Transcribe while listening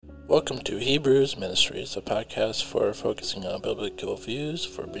Welcome to Hebrews Ministries, a podcast for focusing on biblical views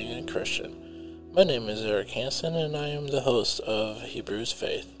for being a Christian. My name is Eric Hansen, and I am the host of Hebrews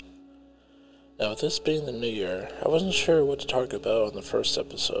Faith. Now, with this being the new year, I wasn't sure what to talk about on the first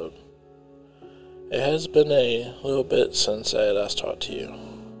episode. It has been a little bit since I last talked to you,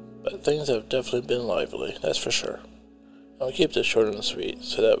 but things have definitely been lively, that's for sure. I'll keep this short and sweet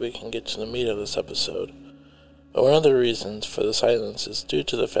so that we can get to the meat of this episode. But one of the reasons for the silence is due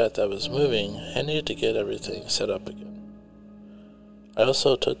to the fact that I was moving and needed to get everything set up again. I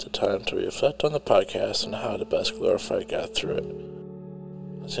also took the time to reflect on the podcast and how to best glorify God through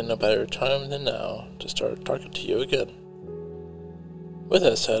it. I see no better time than now to start talking to you again. With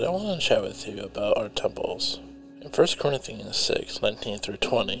that said, I want to chat with you about our temples. In 1 Corinthians 6:19 through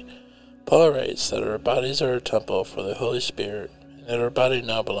 20, Paul writes that our bodies are a temple for the Holy Spirit, and that our body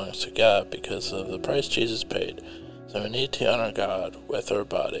now belongs to God because of the price Jesus paid, so we need to honor God with our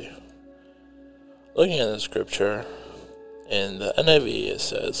body. Looking at the scripture, in the NIV it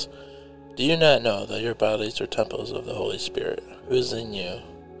says, "Do you not know that your bodies are temples of the Holy Spirit, who is in you,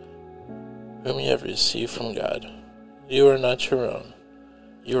 whom you have received from God? You are not your own.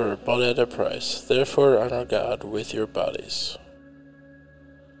 You are bought at a price. Therefore honor God with your bodies."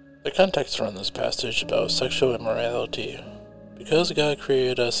 The context around this passage is about sexual immorality. Because God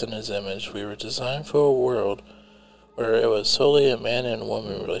created us in His image, we were designed for a world where it was solely a man and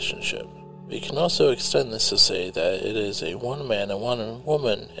woman relationship. We can also extend this to say that it is a one man and one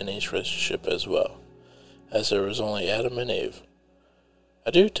woman in each relationship as well, as there was only Adam and Eve.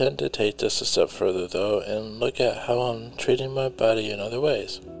 I do tend to take this a step further though and look at how I'm treating my body in other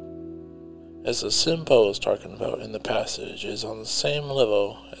ways. As the sin Paul is talking about in the passage is on the same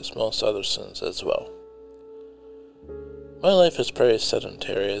level as most other sins as well. My life is pretty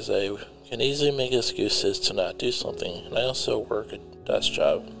sedentary, as I can easily make excuses to not do something, and I also work a desk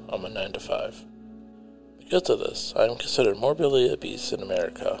job on my 9 to 5. Because of this, I am considered morbidly obese in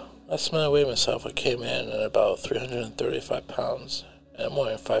America. Last time I weighed myself, I came in at about 335 pounds, and I'm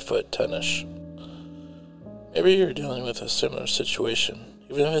only 5'10"-ish. Maybe you're dealing with a similar situation,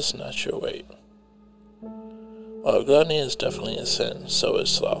 even if it's not your weight. While gluttony is definitely a sin, so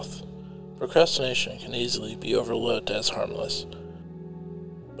is sloth. Procrastination can easily be overlooked as harmless.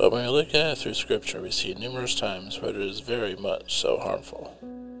 But when we look at it through Scripture, we see numerous times where it is very much so harmful.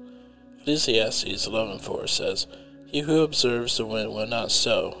 Ecclesiastes 11:4 says, "He who observes the wind will not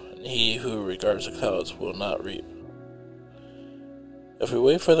sow, and he who regards the clouds will not reap." If we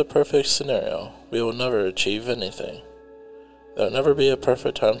wait for the perfect scenario, we will never achieve anything. There will never be a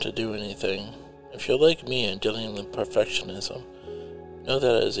perfect time to do anything. If you're like me and dealing with perfectionism, know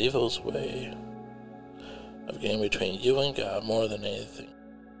that it is evil's way of getting between you and God more than anything.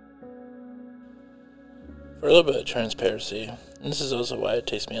 For a little bit of transparency, and this is also why it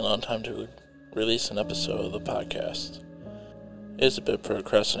takes me a long time to release an episode of the podcast. It is a bit of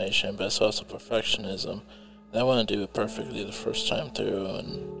procrastination, but it's also perfectionism. And I want to do it perfectly the first time through,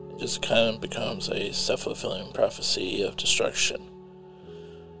 and it just kind of becomes a self-fulfilling prophecy of destruction.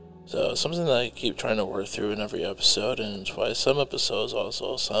 So something that I keep trying to work through in every episode, and it's why some episodes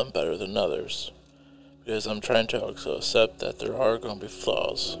also sound better than others. Because I'm trying to also accept that there are going to be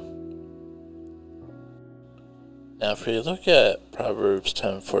flaws. Now if we look at Proverbs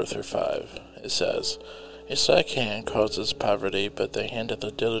 10:4 through 5, it says, "A slack hand causes poverty, but the hand of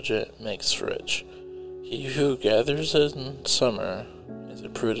the diligent makes rich. He who gathers in summer is a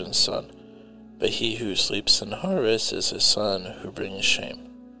prudent son, but he who sleeps in harvest is a son who brings shame."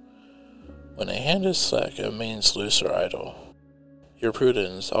 When a hand is slack, it means loose or idle. Your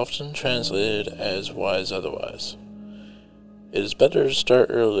prudence is often translated as wise otherwise. It is better to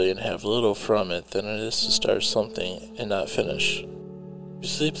start early and have little from it than it is to start something and not finish. If you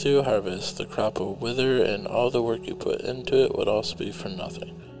sleep through harvest, the crop will wither and all the work you put into it would also be for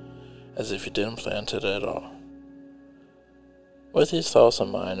nothing, as if you didn't plant it at all. With these thoughts in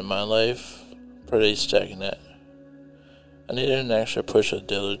mind, in my life, pretty stagnant. I needed an extra push of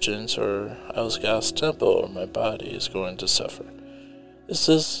diligence, or else God's temple or my body is going to suffer. This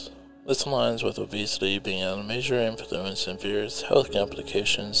aligns with obesity being a major influence in various health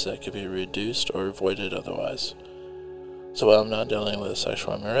complications that could be reduced or avoided otherwise. So while I'm not dealing with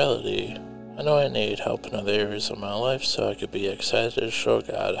sexual immorality, I know I need help in other areas of my life so I could be excited to show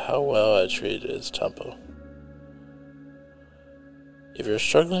God how well I treated His temple. If you're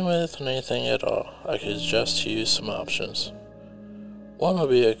struggling with anything at all, I could suggest to you some options. One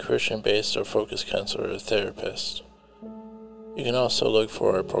would be a Christian-based or focused counselor or therapist. You can also look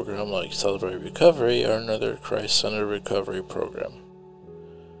for a program like Celebrate Recovery or another Christ-centered recovery program.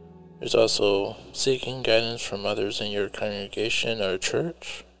 There's also seeking guidance from others in your congregation or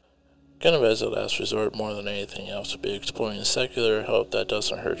church, kind of as a last resort more than anything else, would be exploring secular help that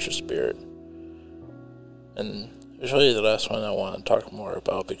doesn't hurt your spirit. And it's really the last one I want to talk more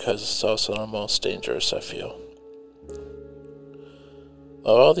about because it's also the most dangerous, I feel.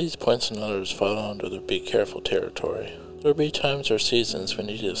 While all these points and others fall under the be careful territory, there will be times or seasons we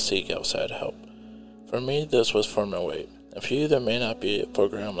need to seek outside help. For me, this was for my weight. And for you, there may not be a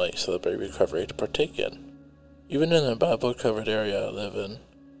program like Celebrate Recovery to partake in. Even in the Bible-covered area I live in,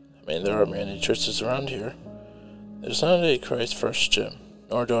 there are many churches around here, there's not a Christ First gym,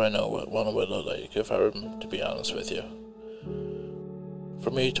 nor do I know what one would look like, if I were to be honest with you.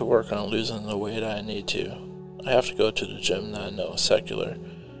 For me to work on losing the weight I need to, I have to go to the gym that I know is secular,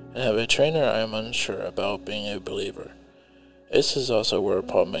 and have a trainer I am unsure about being a believer. This is also where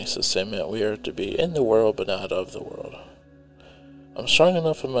Paul makes the statement we are to be in the world but not of the world. I'm strong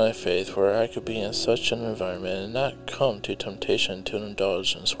enough in my faith where I could be in such an environment and not come to temptation to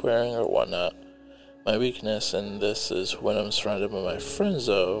indulge in swearing or whatnot. My weakness in this is when I'm surrounded by my friends,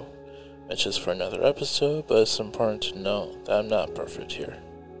 though, which is for another episode, but it's important to note that I'm not perfect here.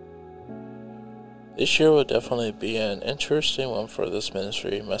 This year will definitely be an interesting one for this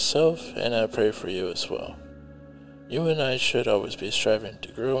ministry, myself, and I pray for you as well. You and I should always be striving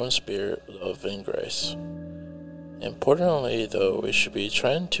to grow in spirit, love, and grace. Importantly, though, we should be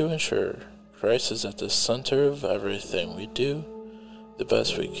trying to ensure Christ is at the center of everything we do, the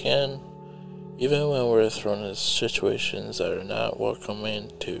best we can, even when we're thrown in situations that are not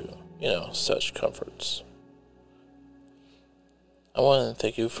welcoming to, such comforts. I want to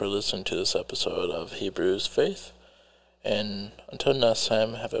thank you for listening to this episode of Hebrews Faith, and until next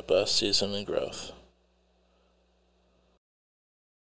time, have a blessed season and growth.